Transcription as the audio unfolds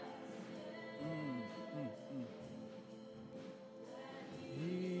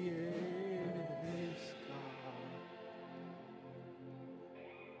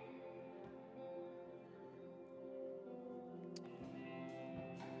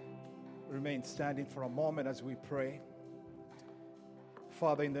Remain standing for a moment as we pray.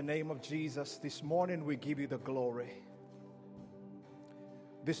 Father, in the name of Jesus, this morning we give you the glory.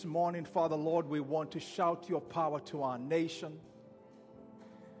 This morning, Father, Lord, we want to shout your power to our nation.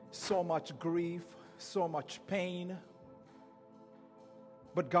 So much grief, so much pain.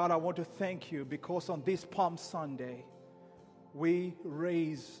 But God, I want to thank you because on this Palm Sunday, we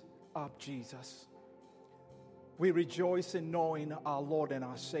raise up Jesus. We rejoice in knowing our Lord and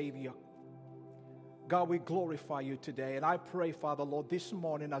our Savior. God, we glorify you today. And I pray, Father, Lord, this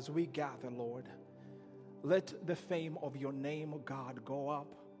morning as we gather, Lord, let the fame of your name, God, go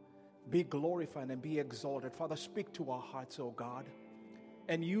up. Be glorified and be exalted. Father, speak to our hearts, oh God.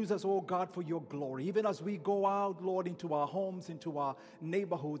 And use us, oh God, for your glory. Even as we go out, Lord, into our homes, into our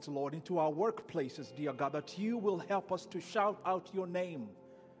neighborhoods, Lord, into our workplaces, dear God, that you will help us to shout out your name,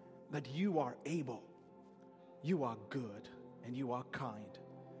 that you are able, you are good, and you are kind.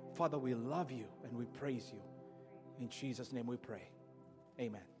 Father, we love you and we praise you. In Jesus' name we pray.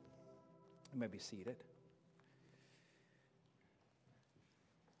 Amen. You may be seated.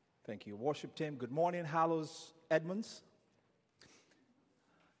 Thank you. Worship team, good morning. Hallows, Edmonds.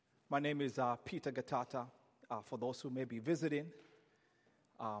 My name is Peter Gatata. For those who may be visiting,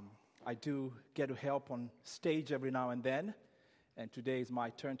 I do get to help on stage every now and then. And today is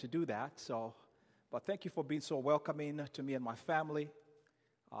my turn to do that. But thank you for being so welcoming to me and my family.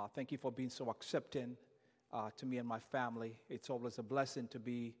 Thank you for being so accepting to me and my family. It's always a blessing to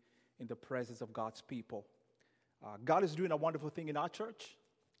be in the presence of God's people. God is doing a wonderful thing in our church.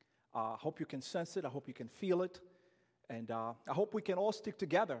 I hope you can sense it. I hope you can feel it. And I hope we can all stick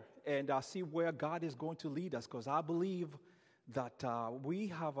together and see where God is going to lead us, because I believe that we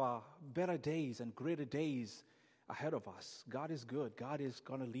have better days and greater days ahead of us. God is good. God is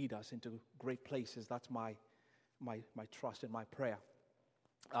going to lead us into great places. That's my trust and my prayer.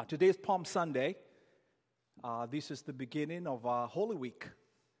 Today is Palm Sunday. This is the beginning of Holy Week.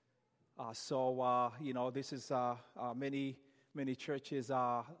 This is many churches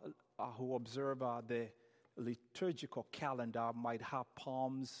who observe the liturgical calendar might have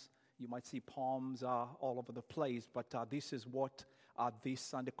palms. You might see palms all over the place, but this is what this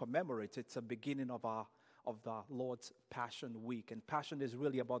Sunday commemorates. It's a beginning of the Lord's Passion Week, and Passion is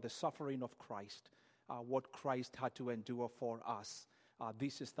really about the suffering of Christ, what Christ had to endure for us.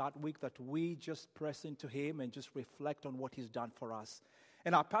 This is that week that we just press into Him and just reflect on what He's done for us.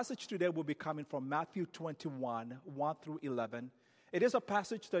 And our passage today will be coming from Matthew 21, 1 through 11. It is a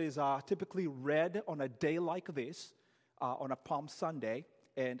passage that is typically read on a day like this, on a Palm Sunday.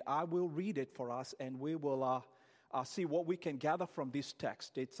 And I will read it for us, and we will see what we can gather from this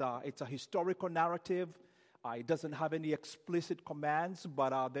text. It's a historical narrative. It doesn't have any explicit commands,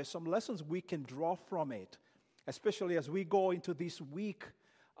 but there's some lessons we can draw from it. Especially as we go into this week,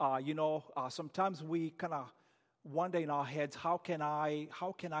 sometimes we kind of wonder in our heads, how can I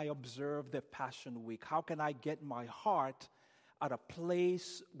observe the Passion Week? How can I get my heart at a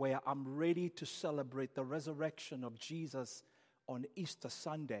place where I'm ready to celebrate the resurrection of Jesus on Easter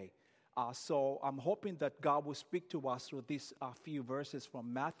Sunday? So I'm hoping that God will speak to us through these few verses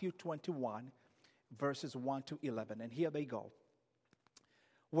from Matthew 21, verses 1 to 11. And here they go.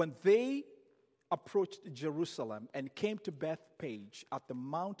 When they approached Jerusalem and came to Bethphage at the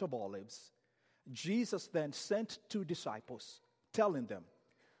Mount of Olives, Jesus then sent 2 disciples, telling them,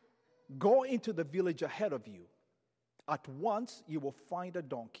 "Go into the village ahead of you. At once you will find a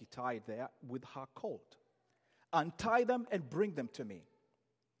donkey tied there with her colt. Untie them and bring them to me.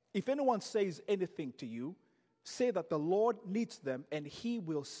 If anyone says anything to you, say that the Lord needs them, and He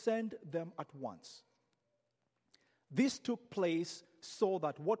will send them at once." This took place so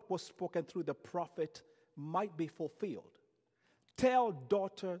that what was spoken through the prophet might be fulfilled. "Tell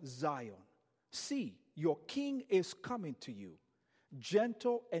daughter Zion, see, your king is coming to you,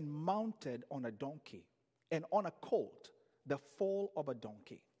 gentle and mounted on a donkey, and on a colt, the foal of a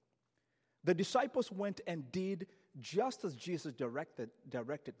donkey." The disciples went and did just as Jesus directed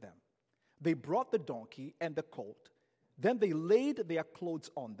them. They brought the donkey and the colt. Then they laid their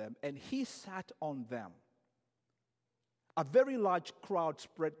clothes on them, and He sat on them. A very large crowd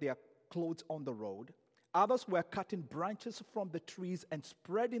spread their clothes on the road. Others were cutting branches from the trees and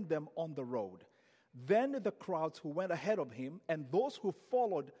spreading them on the road. Then the crowds who went ahead of Him and those who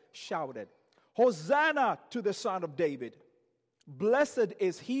followed shouted, "Hosanna to the Son of David! Blessed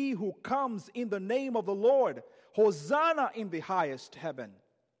is He who comes in the name of the Lord! Hosanna in the highest heaven!"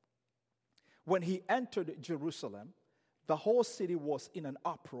 When He entered Jerusalem, the whole city was in an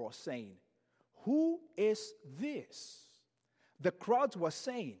uproar, saying, "Who is this?" The crowds were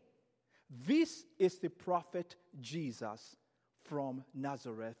saying, "This is the prophet Jesus from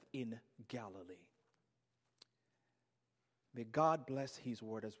Nazareth in Galilee. May God bless his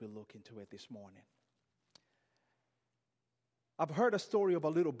word as we look into it this morning. I've heard a story of a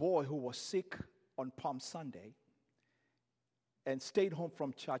little boy who was sick on Palm Sunday and stayed home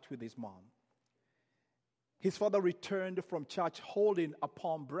from church with his mom. His father returned from church holding a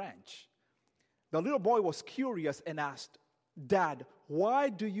palm branch. The little boy was curious and asked, "Dad, why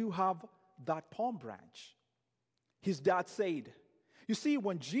do you have that palm branch?" His dad said, "You see,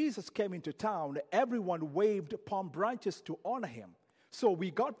 when Jesus came into town, everyone waved palm branches to honor him. So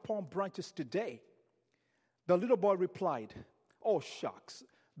we got palm branches today." The little boy replied, "Oh, shucks.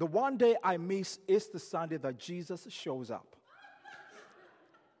 The one day I miss is the Sunday that Jesus shows up."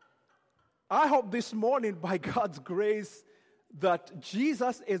 I hope this morning, by God's grace, that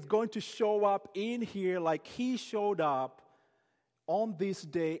Jesus is going to show up in here like he showed up on this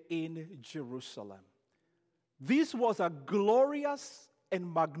day in Jerusalem. This was a glorious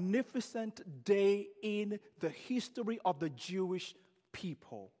and magnificent day in the history of the Jewish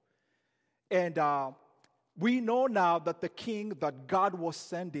people. And we know now that the king that God was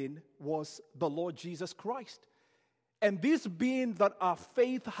sending was the Lord Jesus Christ. And this being that our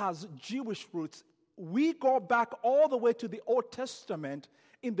faith has Jewish roots, we go back all the way to the Old Testament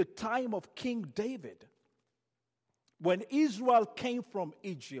in the time of King David. When Israel came from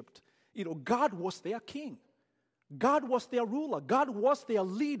Egypt, God was their king. God was their ruler. God was their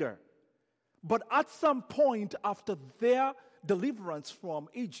leader. But at some point after their deliverance from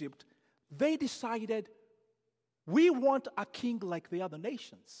Egypt, they decided, we want a king like the other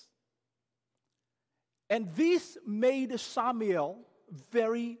nations. And this made Samuel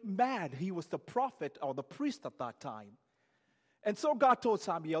very mad. He was the prophet or the priest at that time. And so God told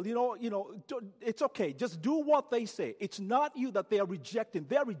Samuel, it's okay. Just do what they say. It's not you that they are rejecting.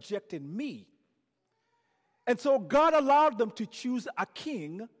 They're rejecting me. And so God allowed them to choose a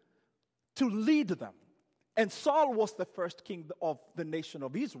king to lead them. And Saul was the first king of the nation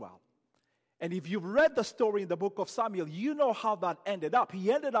of Israel. And if you've read the story in the book of Samuel, you know how that ended up.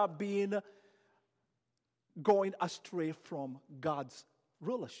 He ended up going astray from God's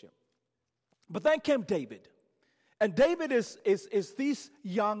rulership. But then came David. And David is this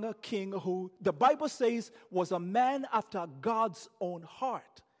young king who the Bible says was a man after God's own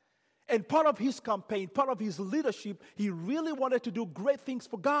heart. And part of his campaign, part of his leadership, he really wanted to do great things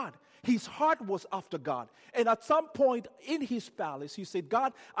for God. His heart was after God. And at some point in his palace, he said,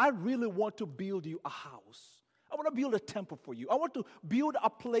 "God, I really want to build you a house. I want to build a temple for you. I want to build a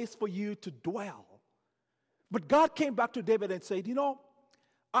place for you to dwell." But God came back to David and said,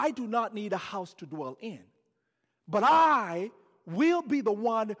 I do not need a house to dwell in, but I will be the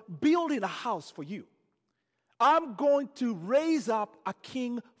one building a house for you. I'm going to raise up a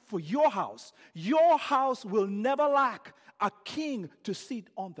king for your house. Your house will never lack a king to sit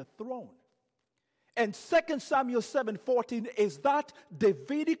on the throne. And 2 Samuel 7:14 is that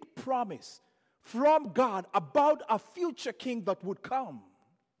Davidic promise from God about a future king that would come.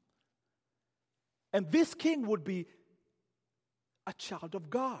 And this king would be a child of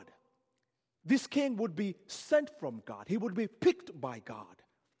God. This king would be sent from God. He would be picked by God.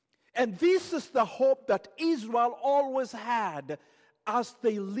 And this is the hope that Israel always had as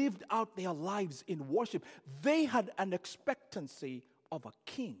they lived out their lives in worship. They had an expectancy of a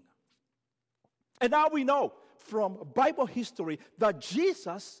king. And now we know from Bible history that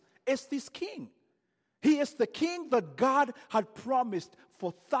Jesus is this king. He is the king that God had promised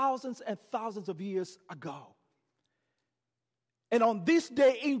for thousands and thousands of years ago. And on this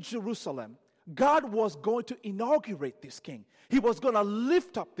day in Jerusalem, God was going to inaugurate this king. He was going to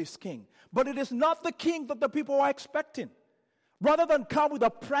lift up this king. But it is not the king that the people are expecting. Rather than come with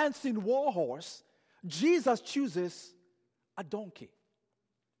a prancing war horse, Jesus chooses a donkey.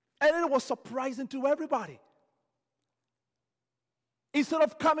 And it was surprising to everybody. Instead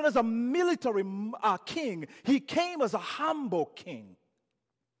of coming as a military king, he came as a humble king.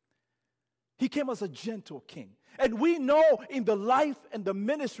 He came as a gentle king. And we know in the life and the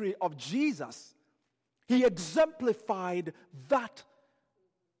ministry of Jesus, he exemplified that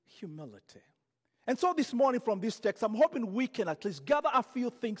humility. And so this morning from this text, I'm hoping we can at least gather a few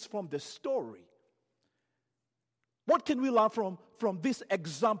things from the story. What can we learn from this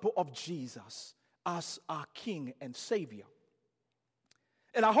example of Jesus as our King and Savior?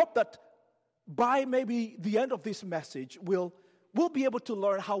 And I hope that by maybe the end of this message, we'll be able to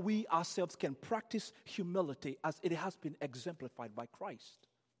learn how we ourselves can practice humility as it has been exemplified by Christ.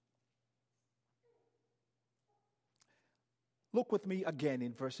 Look with me again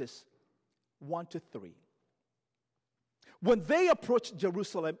in verses 1 to 3. When they approached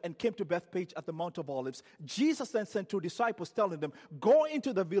Jerusalem and came to Bethpage at the Mount of Olives, Jesus then sent 2 disciples, telling them, "Go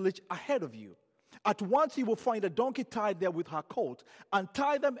into the village ahead of you. At once you will find a donkey tied there with her colt.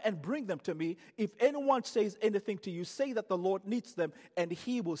 Untie them and bring them to me. If anyone says anything to you, say that the Lord needs them, and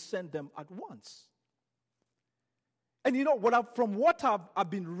he will send them at once." And you know, from what I've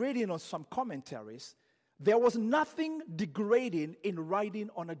been reading on some commentaries, there was nothing degrading in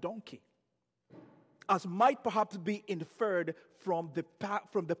riding on a donkey, as might perhaps be inferred from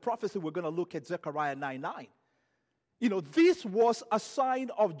the prophecy we're going to look at, Zechariah 9:9. You know, this was a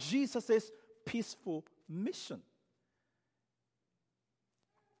sign of Jesus' peaceful mission.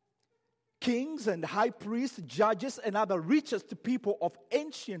 Kings and high priests, judges, and other richest people of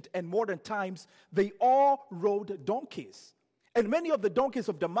ancient and modern times, they all rode donkeys. And many of the donkeys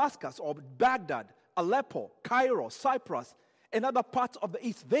of Damascus or Baghdad, Aleppo, Cairo, Cyprus, and other parts of the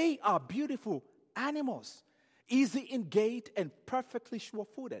East, they are beautiful animals, easy in gait and perfectly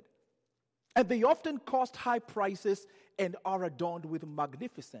sure-footed. And they often cost high prices and are adorned with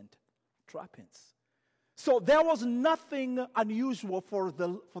magnificent trappings. So there was nothing unusual for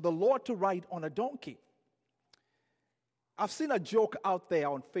the Lord to ride on a donkey. I've seen a joke out there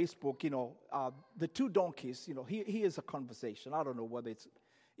on Facebook, the 2 donkeys, here's a conversation. I don't know whether it's,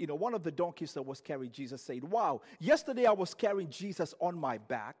 one of the donkeys that was carrying Jesus said, "Wow, yesterday I was carrying Jesus on my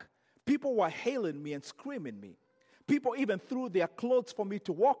back. People were hailing me and screaming me. People even threw their clothes for me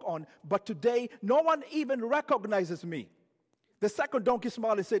to walk on, but today no one even recognizes me." The second donkey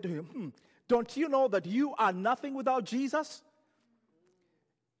smiled and said to him, "Don't you know that you are nothing without Jesus?"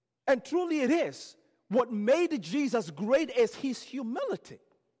 And truly it is. What made Jesus great is his humility.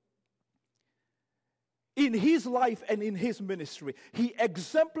 In his life and in his ministry, he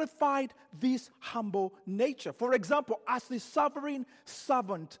exemplified this humble nature. For example, as the sovereign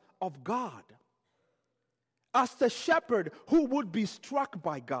servant of God, as the shepherd who would be struck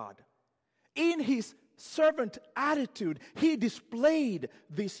by God, in his servant attitude, he displayed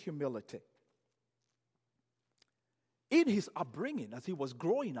this humility. In his upbringing, as he was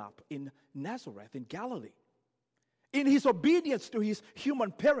growing up in Nazareth, in Galilee, in his obedience to his human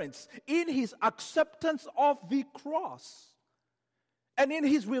parents, in his acceptance of the cross, and in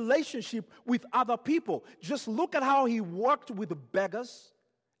his relationship with other people. Just look at how he worked with beggars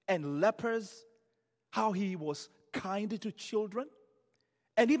and lepers, how he was kind to children,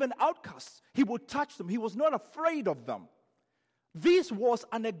 and even outcasts. He would touch them. He was not afraid of them. This was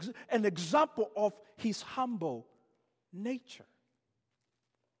an example of his humble nature.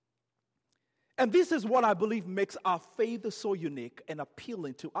 And this is what I believe makes our faith so unique and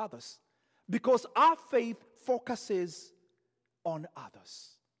appealing to others, because our faith focuses on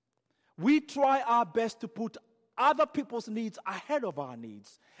others. We try our best to put other people's needs ahead of our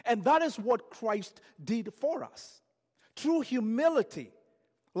needs, and that is what Christ did for us. True humility,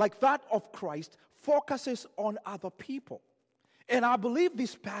 like that of Christ, focuses on other people. And I believe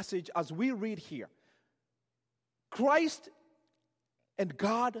this passage, as we read here, Christ and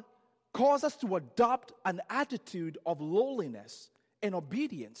God cause us to adopt an attitude of lowliness and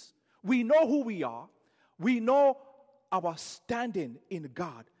obedience. We know who we are. We know our standing in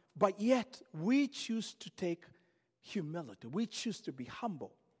God. But yet, we choose to take humility. We choose to be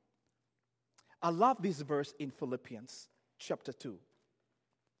humble. I love this verse in Philippians chapter 2,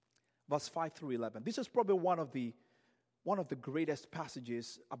 verse 5 through 11. This is probably one of the greatest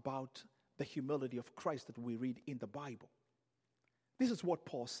passages about the humility of Christ that we read in the Bible. This is what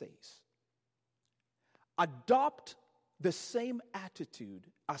Paul says. Adopt the same attitude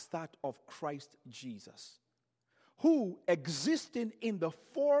as that of Christ Jesus, who, existing in the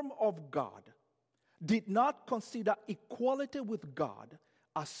form of God, did not consider equality with God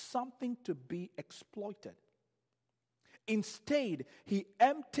as something to be exploited. Instead, he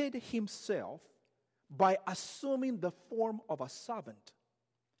emptied himself by assuming the form of a servant,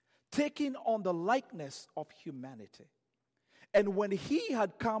 taking on the likeness of humanity. And when he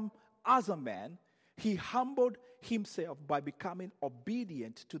had come as a man, he humbled himself by becoming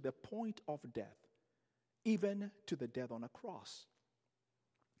obedient to the point of death, even to the death on a cross.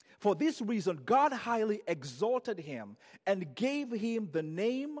 For this reason, God highly exalted him and gave him the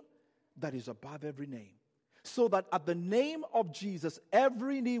name that is above every name, so that at the name of Jesus,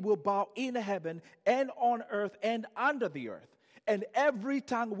 every knee will bow in heaven and on earth and under the earth, and every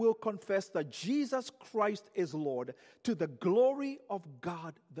tongue will confess that Jesus Christ is Lord, to the glory of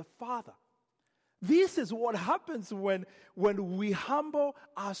God the Father. This is what happens when we humble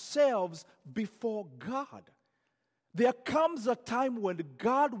ourselves before God. There comes a time when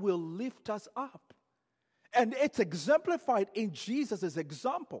God will lift us up. And it's exemplified in Jesus'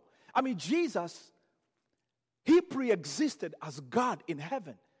 example. I mean, Jesus He pre-existed as God in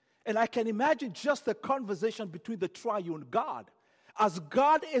heaven. And I can imagine just the conversation between the triune God as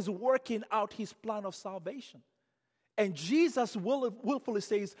God is working out his plan of salvation. And Jesus willfully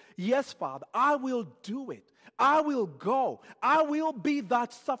says, yes, Father, I will do it. I will go. I will be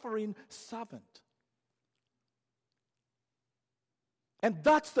that suffering servant. And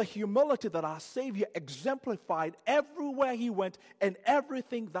that's the humility that our Savior exemplified everywhere he went and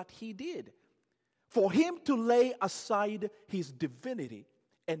everything that he did. For him to lay aside his divinity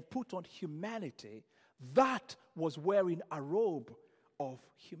and put on humanity, that was wearing a robe of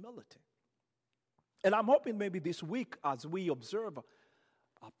humility. And I'm hoping maybe this week, as we observe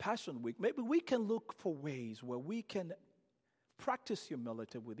our Passion Week, maybe we can look for ways where we can practice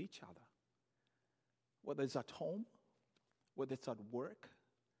humility with each other. Whether it's at home, whether it's at work,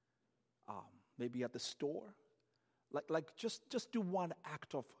 maybe at the store. Just do one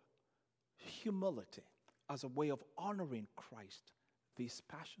act of humility as a way of honoring Christ this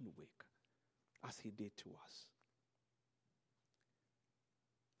Passion Week, as he did to us.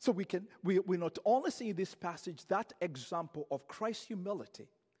 So we not only see in this passage that example of Christ's humility,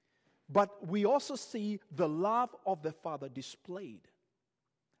 but we also see the love of the Father displayed.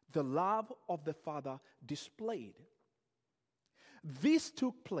 The love of the Father displayed. This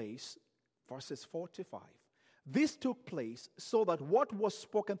took place, verses 4 to 5. This took place so that what was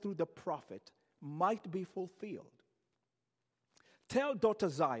spoken through the prophet might be fulfilled. Tell daughter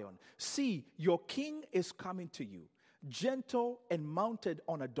Zion, see, your king is coming to you, gentle and mounted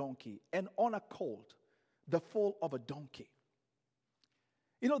on a donkey, and on a colt, the foal of a donkey.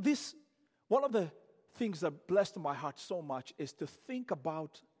 You know, one of the things that blessed my heart so much is to think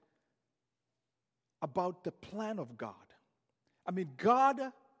about the plan of God. I mean,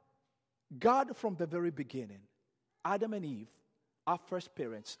 God from the very beginning, Adam and Eve, our first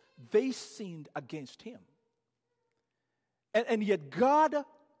parents, they sinned against him. And yet God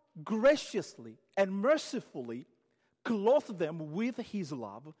graciously and mercifully clothed them with his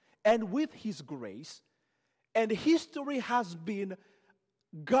love and with his grace. And history has been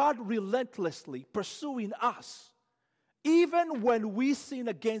God relentlessly pursuing us, even when we sin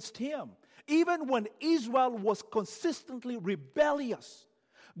against him. Even when Israel was consistently rebellious,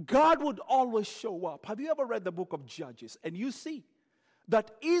 God would always show up. Have you ever read the book of Judges? And you see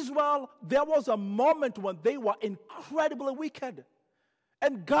that Israel, there was a moment when they were incredibly wicked.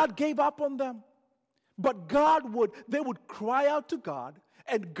 And God gave up on them. But they would cry out to God,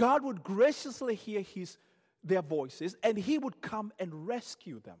 and God would graciously hear their voices, and he would come and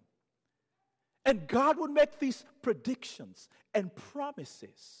rescue them. And God would make these predictions and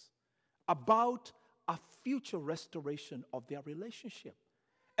promises about a future restoration of their relationship.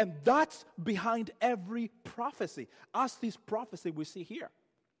 And that's behind every prophecy, as this prophecy we see here.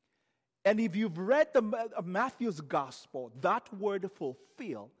 And if you've read Matthew's gospel, that word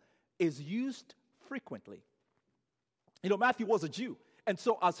fulfill is used frequently. You know, Matthew was a Jew. And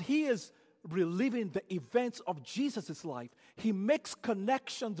so as he is reliving the events of Jesus' life, he makes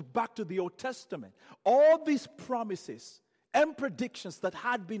connections back to the Old Testament. All these promises and predictions that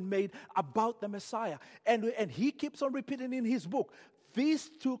had been made about the Messiah. And he keeps on repeating in his book, this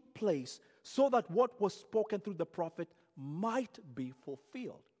took place so that what was spoken through the prophet might be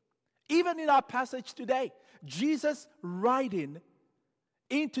fulfilled. Even in our passage today, Jesus riding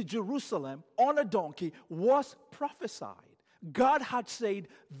into Jerusalem on a donkey was prophesied. God had said,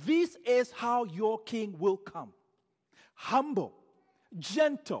 this is how your king will come. Humble,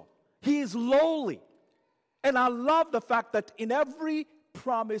 gentle, he is lowly. And I love the fact that in every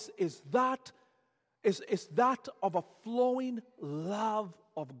promise is that of a flowing love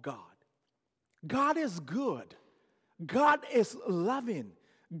of God. God is good. God is loving.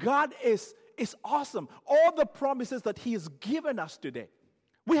 God is awesome. All the promises that he has given us today.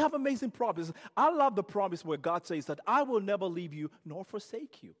 We have amazing promises. I love the promise where God says that I will never leave you nor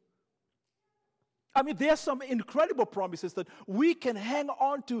forsake you. I mean, there's some incredible promises that we can hang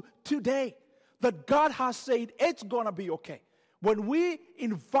on to today, that God has said it's going to be okay. When we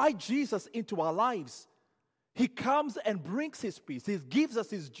invite Jesus into our lives, he comes and brings his peace. He gives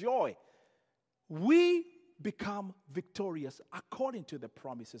us his joy. We become victorious according to the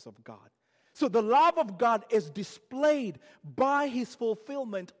promises of God. So the love of God is displayed by his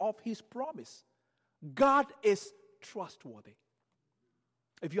fulfillment of his promise. God is trustworthy.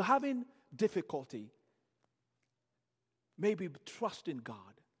 If you're having difficulty, maybe trusting God,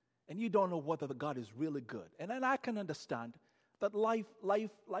 and you don't know whether the God is really good, and then I can understand that life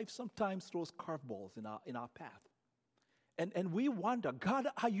sometimes throws curveballs in our path. And we wonder, God,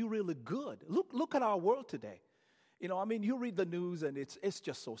 are you really good? Look at our world today. You know, I mean, you read the news and it's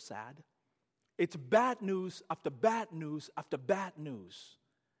just so sad. It's bad news after bad news after bad news.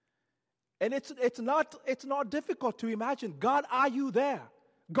 And it's not difficult to imagine. God, are you there?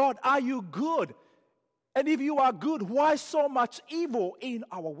 God, are you good? And if you are good, why so much evil in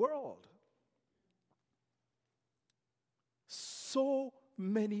our world? So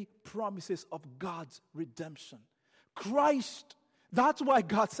many promises of God's redemption. Christ, that's why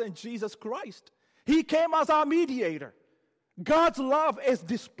God sent Jesus Christ. He came as our mediator. God's love is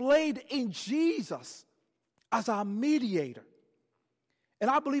displayed in Jesus as our mediator. And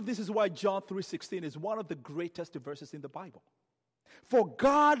I believe this is why John 3:16 is one of the greatest verses in the Bible. For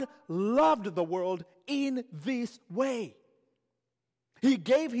God loved the world in this way. He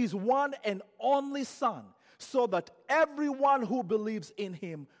gave his one and only Son so that everyone who believes in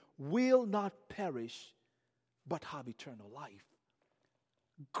him will not perish but have eternal life.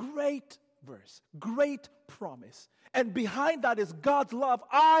 Great verse, great promise. And behind that is God's love.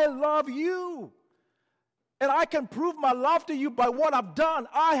 I love you. And I can prove my love to you by what I've done.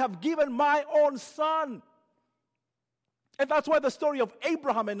 I have given my own Son. And that's why the story of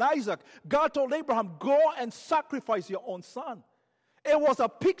Abraham and Isaac, God told Abraham, go and sacrifice your own son. It was a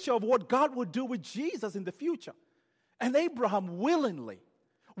picture of what God would do with Jesus in the future. And Abraham willingly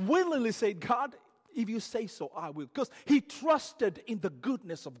said, God, if you say so, I will. Because he trusted in the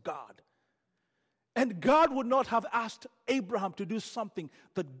goodness of God. And God would not have asked Abraham to do something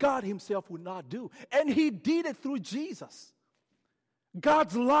that God himself would not do. And he did it through Jesus.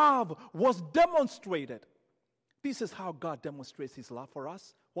 God's love was demonstrated. This is how God demonstrates his love for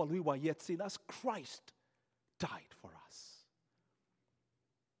us. While we were yet sinners, Christ died for us.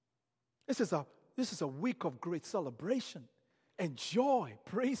 This is a week of great celebration and joy.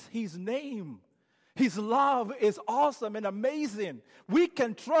 Praise his name. His love is awesome and amazing. We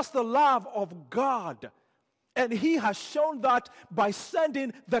can trust the love of God. And he has shown that by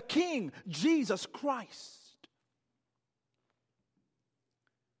sending the King, Jesus Christ.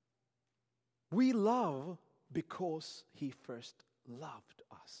 We love because he first loved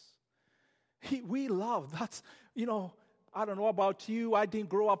us. We love. That's, I don't know about you. I didn't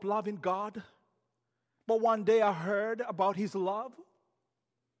grow up loving God. But one day I heard about his love.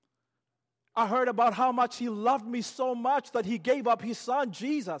 I heard about how much he loved me so much that he gave up his son,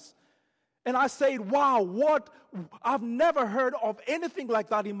 Jesus. And I said, wow, I've never heard of anything like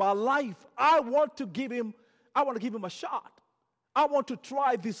that in my life. I want to give him a shot. I want to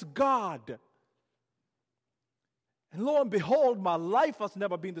try this God. And lo and behold, my life has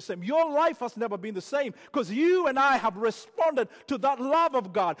never been the same. Your life has never been the same because you and I have responded to that love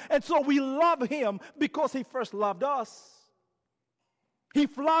of God. And so we love him because he first loved us. He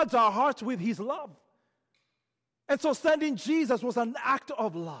floods our hearts with his love. And so sending Jesus was an act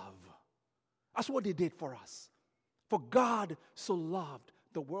of love. That's what he did for us. For God so loved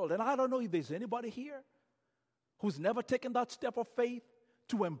the world. And I don't know if there's anybody here who's never taken that step of faith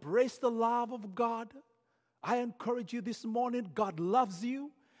to embrace the love of God. I encourage you this morning, God loves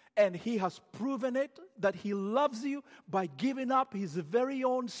you, and he has proven it that he loves you by giving up his very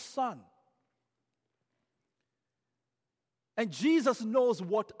own son. And Jesus knows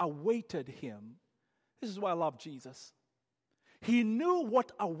what awaited him. This is why I love Jesus. He knew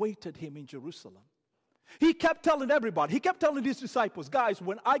what awaited him in Jerusalem. He kept telling everybody, he kept telling his disciples, guys,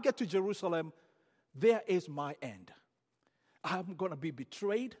 when I get to Jerusalem, there is my end. I'm going to be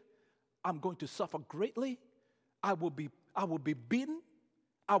betrayed. I'm going to suffer greatly. I will be beaten.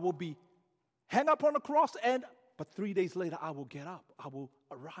 I will be hung up on the cross, but 3 days later I will get up. I will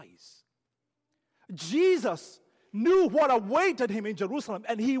arise. Jesus knew what awaited him in Jerusalem,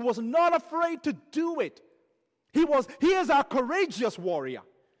 and he was not afraid to do it. He is our courageous warrior.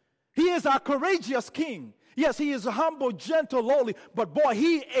 He is our courageous king. Yes, he is humble, gentle, lowly, but boy,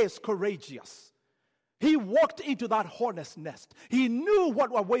 he is courageous. He walked into that hornet's nest. He knew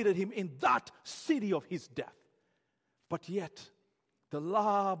what awaited him in that city of his death. But yet, the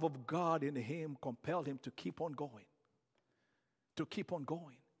love of God in him compelled him to keep on going. To keep on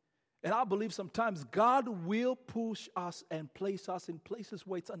going. And I believe sometimes God will push us and place us in places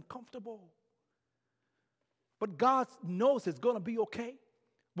where it's uncomfortable. But God knows it's going to be okay.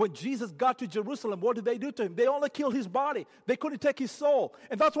 When Jesus got to Jerusalem, what did they do to him? They only killed his body. They couldn't take his soul.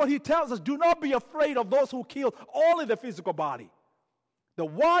 And that's what he tells us. Do not be afraid of those who kill only the physical body. The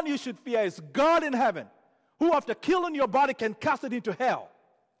one you should fear is God in heaven, who after killing your body can cast it into hell.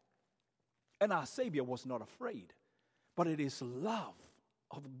 And our Savior was not afraid. But it is love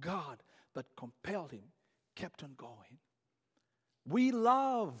of God that compelled him, kept on going. We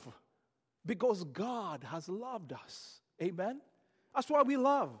love because God has loved us. Amen? That's why we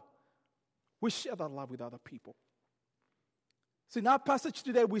love. We share that love with other people. So in our passage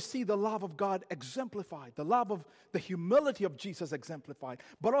today, we see the love of God exemplified, the love of the humility of Jesus exemplified,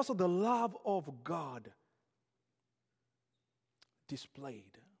 but also the love of God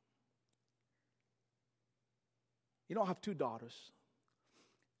displayed. You know, I have 2 daughters,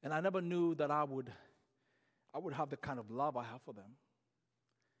 and I never knew that I would have the kind of love I have for them.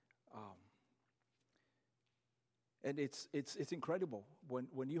 And it's incredible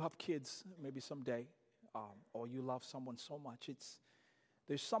when you have kids, maybe someday, or you love someone so much.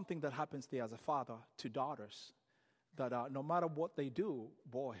 There's something that happens there as a father to daughters that no matter what they do,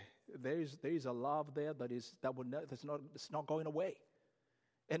 boy, there is a love there that's not going away.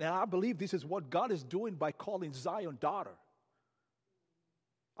 And I believe this is what God is doing by calling Zion daughter.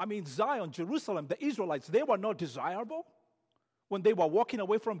 I mean, Zion, Jerusalem, the Israelites, they were not desirable. When they were walking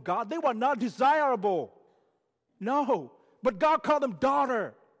away from God, they were not desirable. No. But God called them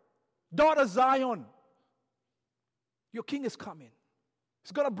daughter. Daughter Zion. Your king is coming.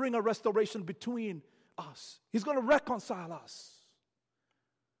 He's going to bring a restoration between us. He's going to reconcile us.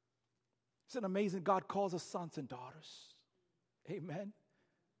 Isn't it amazing? God calls us sons and daughters. Amen.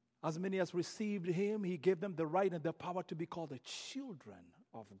 As many as received him, he gave them the right and the power to be called the children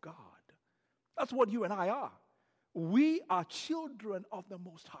of God. That's what you and I are. We are children of the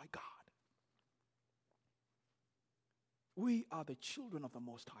Most High God. We are the children of the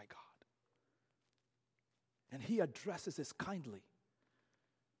Most High God. And he addresses us kindly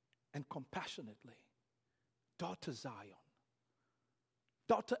and compassionately. Daughter Zion.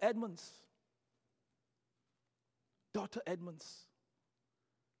 Daughter Edmonds. Daughter Edmonds.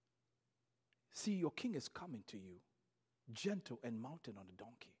 See, your king is coming to you, gentle and mounted on a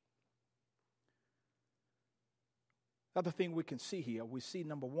donkey. Another thing we can see here, we see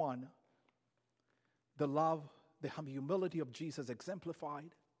number 1, the love, the humility of Jesus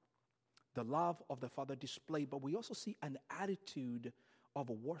exemplified, the love of the Father displayed, but we also see an attitude of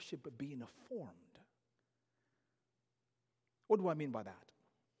worship being formed. What do I mean by that?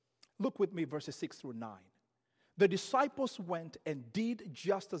 Look with me, verses 6 through 9. The disciples went and did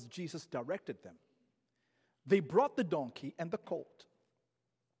just as Jesus directed them. They brought the donkey and the colt.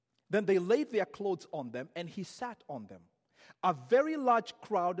 Then they laid their clothes on them, and he sat on them. A very large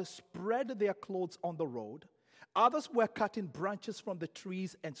crowd spread their clothes on the road. Others were cutting branches from the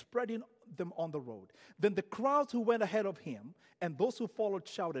trees and spreading them on the road. Then the crowds who went ahead of him and those who followed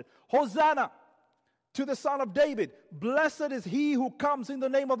shouted, Hosanna to the Son of David. Blessed is he who comes in the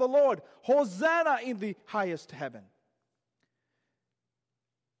name of the Lord. Hosanna in the highest heaven.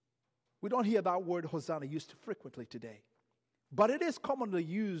 We don't hear that word Hosanna used frequently today. But it is commonly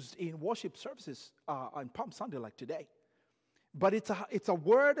used in worship services on Palm Sunday like today. But it's a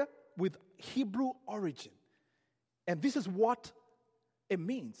word with Hebrew origin. And this is what it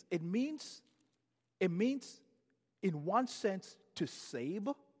means. It means in one sense to save.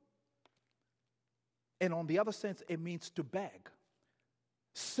 And on the other sense, it means to beg.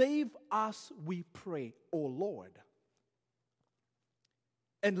 Save us, we pray, O Lord.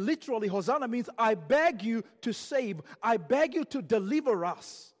 And literally, Hosanna means, I beg you to save. I beg you to deliver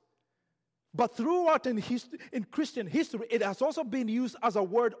us. But throughout in Christian history, it has also been used as a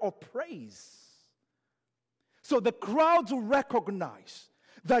word of praise. So the crowds recognize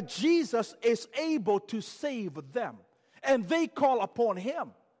that Jesus is able to save them. And they call upon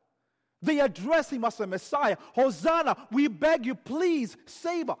him. They address him as the Messiah. Hosanna, we beg you, please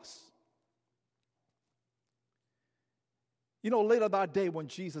save us. You know, later that day when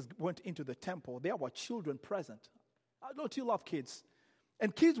Jesus went into the temple, there were children present. Don't you love kids?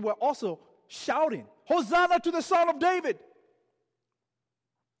 And kids were also shouting, Hosanna to the Son of David.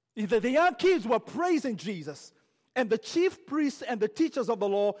 The young kids were praising Jesus. And the chief priests and the teachers of the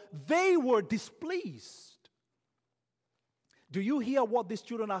law, they were displeased. Do you hear what these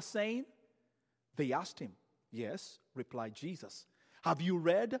children are saying? They asked him. Yes, replied Jesus. Have you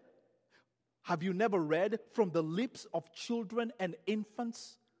never read, from the lips of children and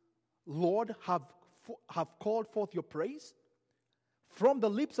infants, Lord, have called forth your praise? From the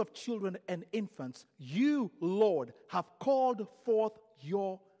lips of children and infants, you, Lord, have called forth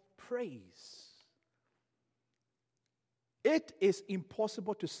your praise. It is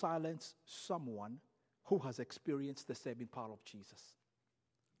impossible to silence someone who has experienced the saving power of Jesus.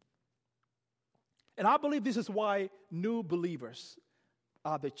 And I believe this is why new believers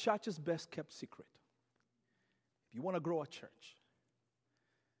are the church's best kept secret. If you want to grow a church,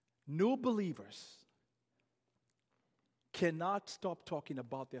 new believers cannot stop talking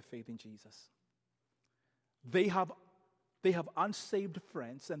about their faith in Jesus. They have unsaved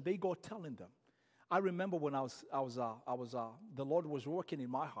friends, and they go telling them. I remember when the Lord was working in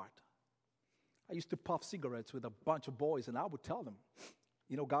my heart. I used to puff cigarettes with a bunch of boys, and I would tell them,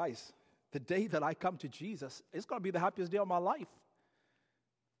 guys, the day that I come to Jesus, it's going to be the happiest day of my life.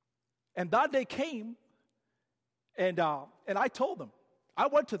 And that day came, and I told them, I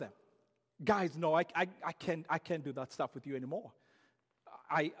went to them, guys, no, I can't do that stuff with you anymore.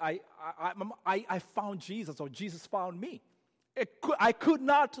 I found Jesus, or Jesus found me. I could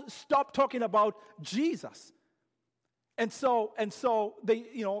not stop talking about Jesus. And so they,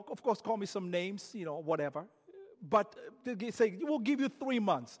 of course, call me some names, whatever. But they say, we'll give you 3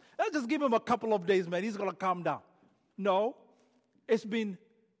 months. Let's just give him a couple of days, man. He's going to calm down. No, it's been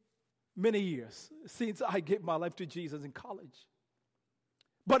many years since I gave my life to Jesus in college.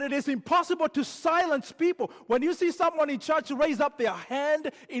 But it is impossible to silence people. When you see someone in church raise up their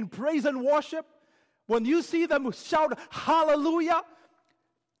hand in praise and worship, when you see them shout hallelujah,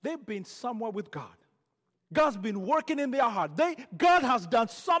 they've been somewhere with God. God's been working in their heart. God has done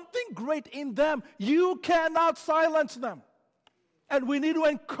something great in them. You cannot silence them. And we need to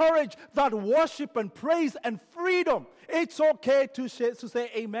encourage that worship and praise and freedom. It's okay to say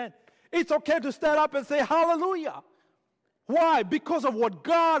amen. It's okay to stand up and say hallelujah. Why? Because of what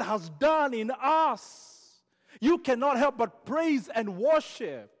God has done in us. You cannot help but praise and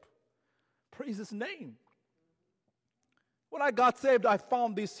worship. Praise His name. When I got saved, I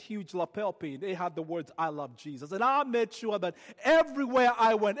found this huge lapel pin. They had the words, I love Jesus. And I made sure that everywhere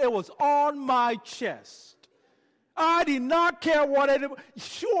I went, it was on my chest. I did not care what anybody.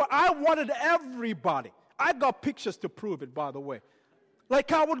 Sure, I wanted everybody. I got pictures to prove it, by the way.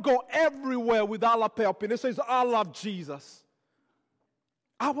 Like I would go everywhere with that lapel pin. It says, I love Jesus.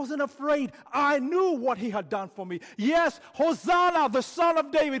 I wasn't afraid. I knew what He had done for me. Yes, Hosanna, the Son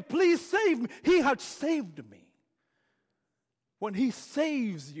of David, please save me. He had saved me. When He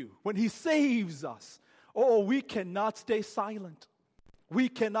saves you, when He saves us, we cannot stay silent. We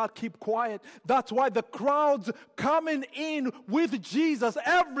cannot keep quiet. That's why the crowds coming in with Jesus,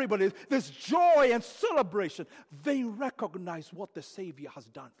 everybody, there's joy and celebration. They recognize what the Savior has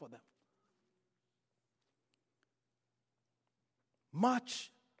done for them.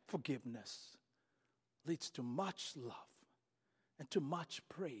 Much forgiveness leads to much love and to much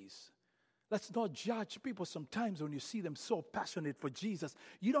praise. Let's not judge people sometimes when you see them so passionate for Jesus.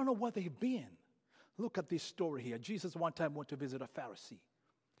 You don't know where they've been. Look at this story here. Jesus one time went to visit a Pharisee.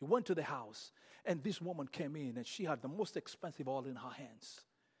 He went to the house, and this woman came in, and she had the most expensive oil in her hands.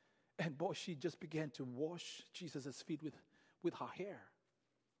 And boy, she just began to wash Jesus' feet with her hair.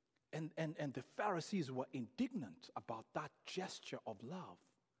 And the Pharisees were indignant about that gesture of love.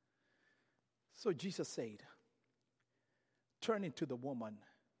 So Jesus said, turning to the woman,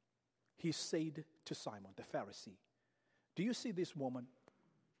 He said to Simon, the Pharisee, do you see this woman?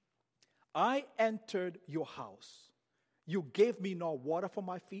 I entered your house. You gave me no water for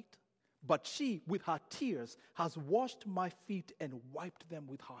my feet, but she, with her tears, has washed my feet and wiped them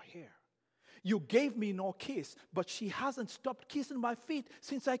with her hair. You gave me no kiss, but she hasn't stopped kissing my feet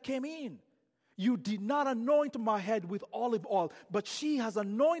since I came in. You did not anoint my head with olive oil, but she has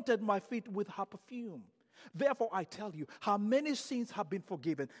anointed my feet with her perfume. Therefore, I tell you, her many sins have been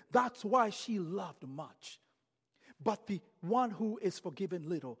forgiven. That's why she loved much. But the one who is forgiven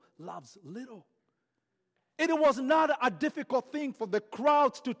little loves little. It was not a difficult thing for the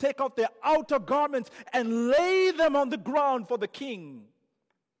crowds to take off their outer garments and lay them on the ground for the king.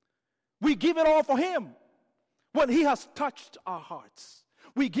 We give it all for Him. When He has touched our hearts,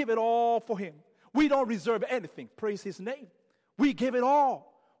 we give it all for Him. We don't reserve anything. Praise His name. We give it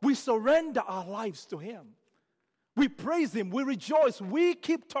all. We surrender our lives to Him. We praise Him. We rejoice. We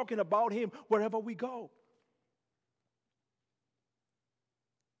keep talking about Him wherever we go.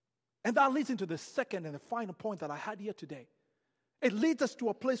 And that leads into the second and the final point that I had here today. It leads us to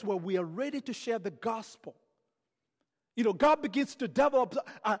a place where we are ready to share the gospel. God begins to develop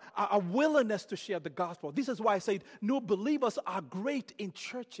a willingness to share the gospel. This is why I said new believers are great in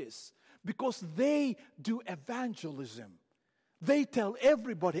churches, because they do evangelism. They tell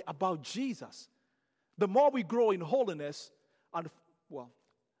everybody about Jesus. The more we grow in holiness,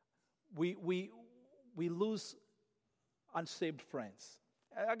 we lose unsaved friends.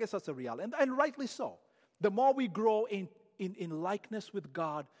 I guess that's a reality, and rightly so. The more we grow in likeness with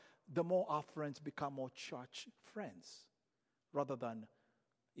God, the more our friends become more church friends rather than,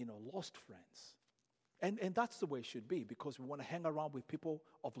 lost friends. And that's the way it should be, because we want to hang around with people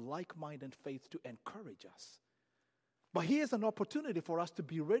of like mind and faith to encourage us. But here's an opportunity for us to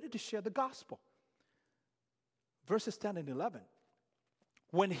be ready to share the gospel. Verses 10 and 11.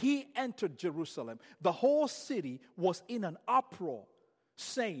 When He entered Jerusalem, the whole city was in an uproar,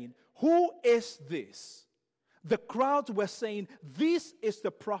 saying, "Who is this?" The crowds were saying, "This is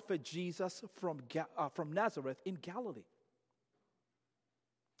the prophet Jesus from Nazareth in Galilee."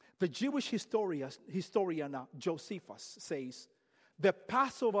 The Jewish historian Josephus says, "The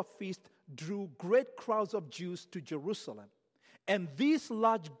Passover feast drew great crowds of Jews to Jerusalem, and these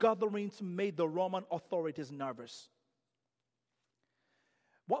large gatherings made the Roman authorities nervous."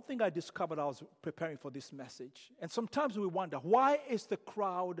 One thing I discovered I was preparing for this message, and sometimes we wonder, why is the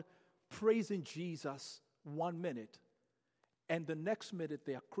crowd praising Jesus 1 minute, and the next minute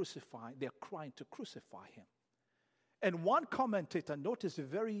they're crying to crucify him? And one commentator noticed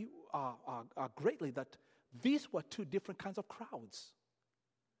very greatly that these were two different kinds of crowds.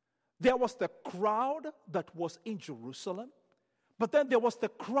 There was the crowd that was in Jerusalem, but then there was the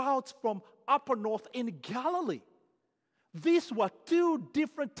crowds from upper north in Galilee. These were two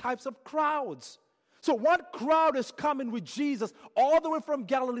different types of crowds. So one crowd is coming with Jesus all the way from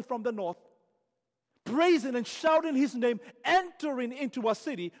Galilee from the north, praising and shouting his name, entering into a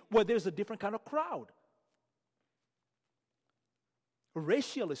city where there's a different kind of crowd.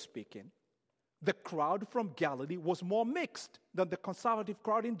 Racially speaking, the crowd from Galilee was more mixed than the conservative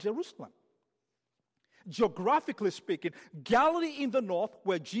crowd in Jerusalem. Geographically speaking, Galilee in the north,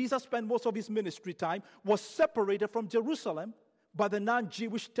 where Jesus spent most of his ministry time, was separated from Jerusalem by the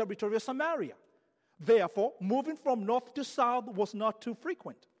non-Jewish territory of Samaria. Therefore, moving from north to south was not too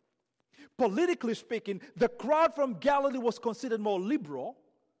frequent. Politically speaking, the crowd from Galilee was considered more liberal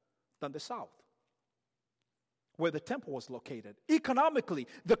than the south, where the temple was located. Economically,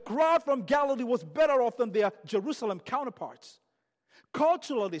 the crowd from Galilee was better off than their Jerusalem counterparts.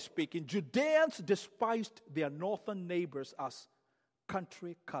 Culturally speaking, Judeans despised their northern neighbors as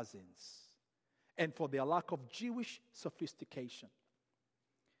country cousins, and for their lack of Jewish sophistication.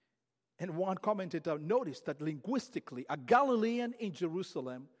 And one commentator noticed that linguistically, a Galilean in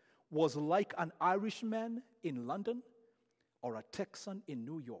Jerusalem was like an Irishman in London or a Texan in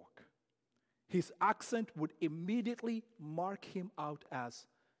New York. His accent would immediately mark him out as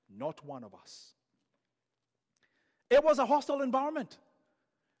not one of us. It was a hostile environment.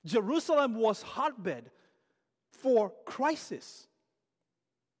 Jerusalem was hotbed for crisis.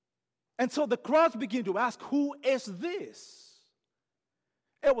 And so the crowds began to ask, who is this?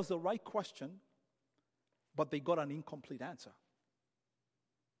 It was the right question, but they got an incomplete answer.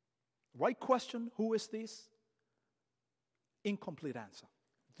 Right question, who is this? Incomplete answer.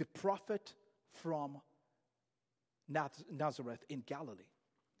 The prophet from Nazareth in Galilee.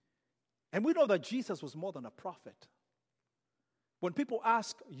 And we know that Jesus was more than a prophet. When people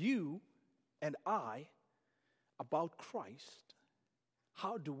ask you and I about Christ,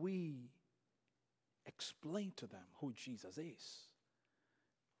 how do we explain to them who Jesus is?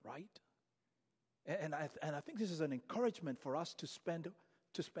 Right? And I think this is an encouragement for us to spend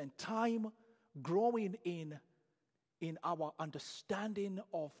time growing in our understanding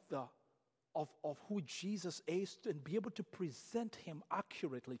of who Jesus is and be able to present him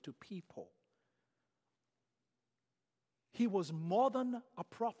accurately to people. He was more than a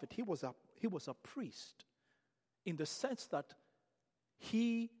prophet. He was a priest in the sense that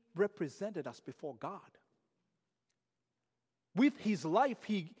he represented us before God. With his life,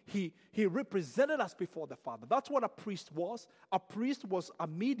 he represented us before the Father. That's what a priest was. A priest was a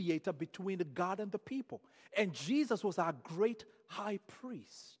mediator between God and the people. And Jesus was our great high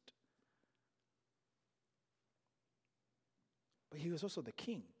priest. But he was also the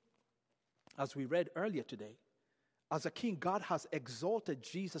king. As we read earlier today, as a king, God has exalted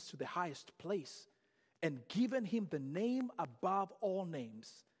Jesus to the highest place and given him the name above all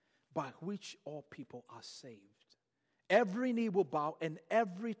names by which all people are saved. Every knee will bow and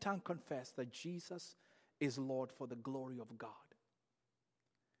every tongue confess that Jesus is Lord for the glory of God.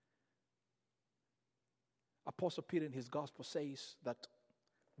 Apostle Peter in his gospel says that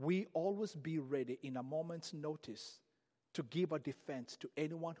we always be ready in a moment's notice to give a defense to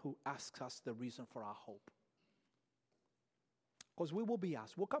anyone who asks us the reason for our hope. Because we will be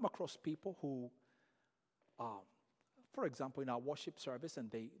asked. We'll come across people who, for example, in our worship service, and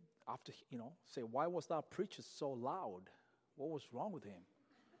they, after, say, why was that preacher so loud? What was wrong with him?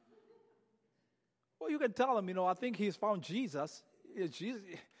 Well, you can tell them, I think he's found Jesus.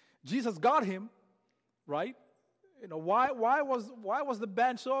 Jesus got him, right? Why was the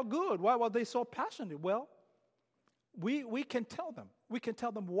band so good? Why were they so passionate? Well, we can tell them. We can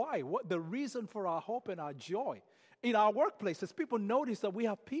tell them why. What the reason for our hope and our joy. In our workplaces, people notice that we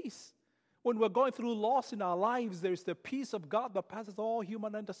have peace. When we're going through loss in our lives, there's the peace of God that passes all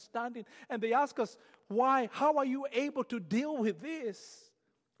human understanding. And they ask us, why? How are you able to deal with this?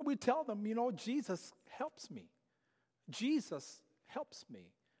 We tell them, Jesus helps me. Jesus helps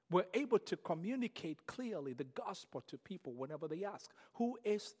me. we're able to communicate clearly the gospel to people whenever they ask, who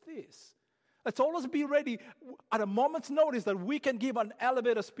is this? Let's always be ready at a moment's notice that we can give an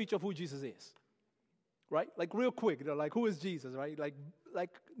elevator speech of who Jesus is. Right? Like real quick, like who is Jesus, right? Like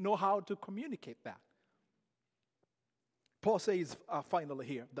know how to communicate that. Paul says finally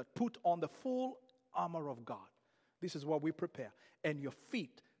here that put on the full armor of God. This is what we prepare. And your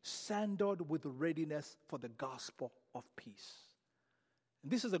feet sandaled with readiness for the gospel of peace.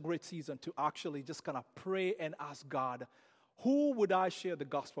 And this is a great season to actually just kind of pray and ask God, who would I share the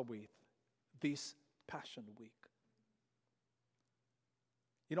gospel with this Passion Week?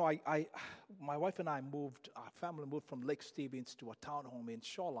 You know, my wife and I our family moved from Lake Stevens to a townhome in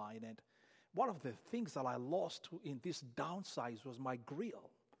Shoreline, and one of the things that I lost in this downsize was my grill.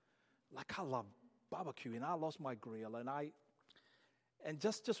 Like, I love barbecue, and I lost my grill, and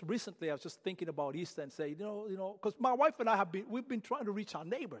just recently I was just thinking about Easter and say, you know, because my wife and I we've been trying to reach our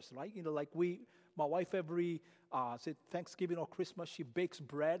neighbors, right? You know, like my wife every say Thanksgiving or Christmas, she bakes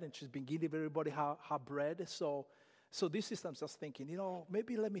bread, and she's been giving everybody her bread. So this Easter I'm just thinking, you know,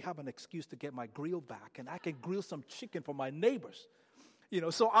 maybe let me have an excuse to get my grill back, and I can grill some chicken for my neighbors. You know,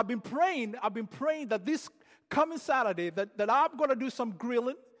 so I've been praying that this coming Saturday that I'm going to do some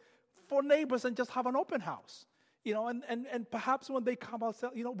grilling for neighbors and just have an open house. You know, and perhaps when they come out,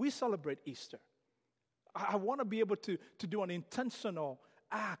 you know, we celebrate Easter. I want to be able to do an intentional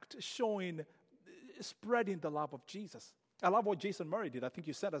act spreading the love of Jesus. I love what Jason Murray did. I think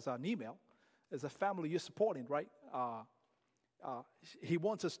you sent us an email. As a family, you're supporting, right? He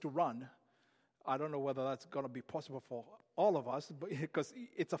wants us to run. I don't know whether that's going to be possible for all of us, but because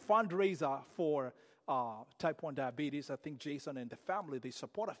it's a fundraiser for type 1 diabetes. I think Jason and the family, they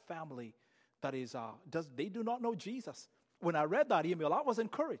support a family that is they do not know Jesus. When I read that email, I was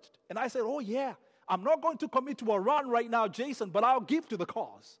encouraged. And I said, oh yeah, I'm not going to commit to a run right now, Jason, but I'll give to the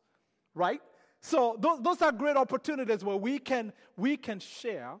cause, right? So those are great opportunities where we can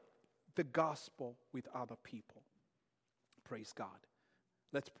share the gospel with other people. Praise God.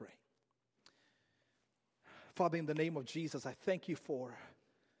 Let's pray. Father, in the name of Jesus, I thank you for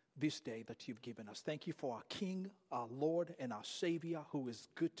this day that you've given us. Thank you for our King, our Lord, and our Savior who is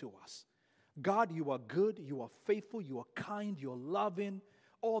good to us. God, you are good, you are faithful, you are kind, you are loving.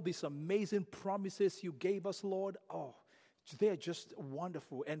 All these amazing promises you gave us, Lord, they're just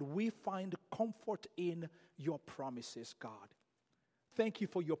wonderful. And we find comfort in your promises, God. Thank you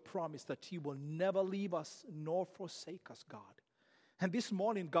for your promise that you will never leave us nor forsake us, God. And this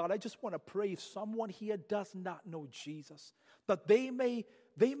morning, God, I just want to pray if someone here does not know Jesus, that they may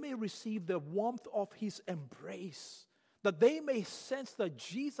receive the warmth of his embrace, that they may sense that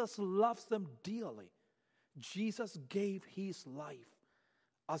Jesus loves them dearly. Jesus gave his life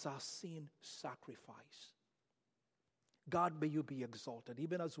as our sin sacrifice. God, may you be exalted.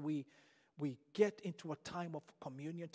 Even as we get into a time of communion